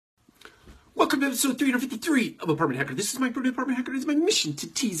Welcome to episode 353 of Apartment Hacker. This is Mike Bird, Apartment Hacker. It's my mission to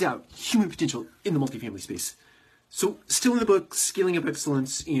tease out human potential in the multifamily space. So, still in the book, Scaling Up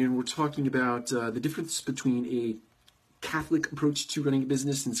Excellence, and we're talking about the difference between a Catholic approach to running a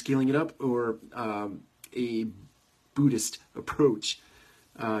business and scaling it up, or a Buddhist approach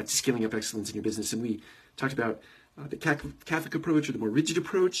to scaling up excellence in your business. And we talked about the Catholic approach, or the more rigid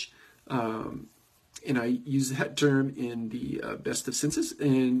approach, and I use that term in the best of senses,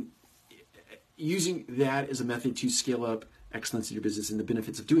 and using that as a method to scale up excellence in your business and the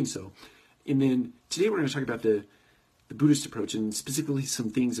benefits of doing so. And then today we're going to talk about the Buddhist approach, and specifically some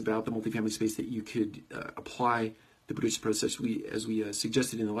things about the multifamily space that you could apply the Buddhist approach as we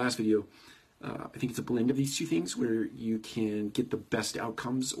suggested in the last video. I think it's a blend of these two things where you can get the best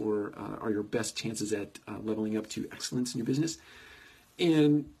outcomes, or are your best chances at leveling up to excellence in your business.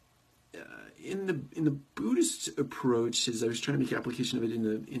 And in the Buddhist approach, as I was trying to make application of it in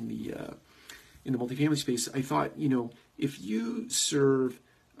the multifamily space, I thought, if you serve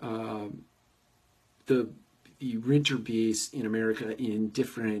the renter base in America in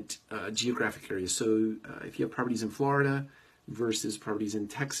different geographic areas. So if you have properties in Florida versus properties in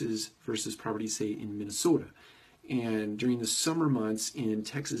Texas versus properties, say, in Minnesota. And during the summer months in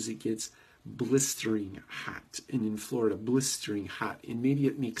Texas, it gets blistering hot. And in Florida, blistering hot. And maybe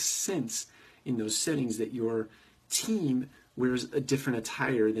it makes sense in those settings that your team wears a different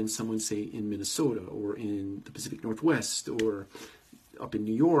attire than someone, say, in Minnesota or in the Pacific Northwest or up in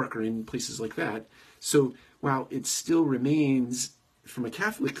New York or in places like that. So while it still remains, from a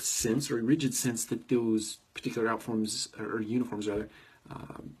Catholic sense or a rigid sense, that those particular outforms or uniforms rather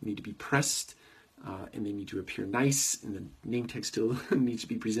need to be pressed and they need to appear nice, and the name tag still needs to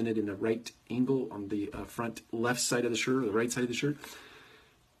be presented in the right angle on the front left side of the shirt or the right side of the shirt.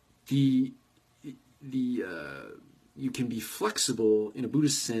 You can be flexible in a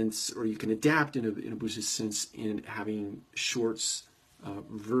Buddhist sense, or you can adapt in a Buddhist sense in having shorts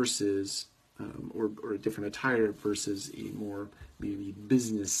versus or a different attire versus a more maybe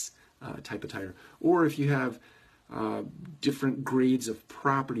business type attire. Or if you have different grades of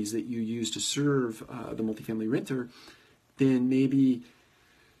properties that you use to serve the multifamily renter, then maybe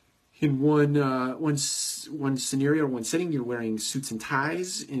in one scenario or one setting, you're wearing suits and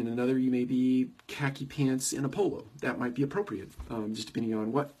ties. In another, you may be khaki pants and a polo. That might be appropriate, just depending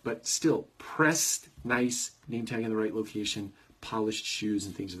on what. But still, pressed, nice, name tag in the right location, polished shoes,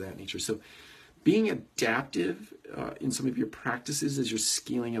 and things of that nature. So being adaptive in some of your practices as you're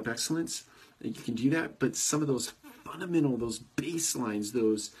scaling up excellence, you can do that. But some of those fundamental, those baselines,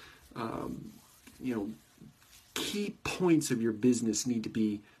 those key points of your business need to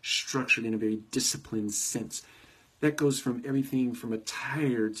be structured in a very disciplined sense. That goes from everything from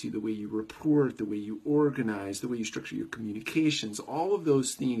attire to the way you report, the way you organize, the way you structure your communications. All of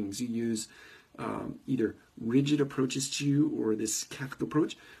those things you use either rigid approaches to, or this Catholic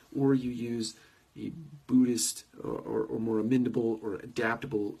approach, or you use a Buddhist or more amendable or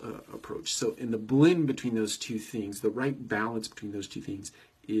adaptable approach. So in the blend between those two things, the right balance between those two things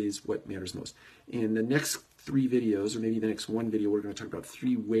is what matters most. In the next 3 videos, or maybe the next 1 video, we're going to talk about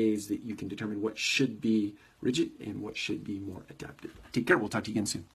 3 ways that you can determine what should be rigid and what should be more adaptive. Take care. We'll talk to you again soon.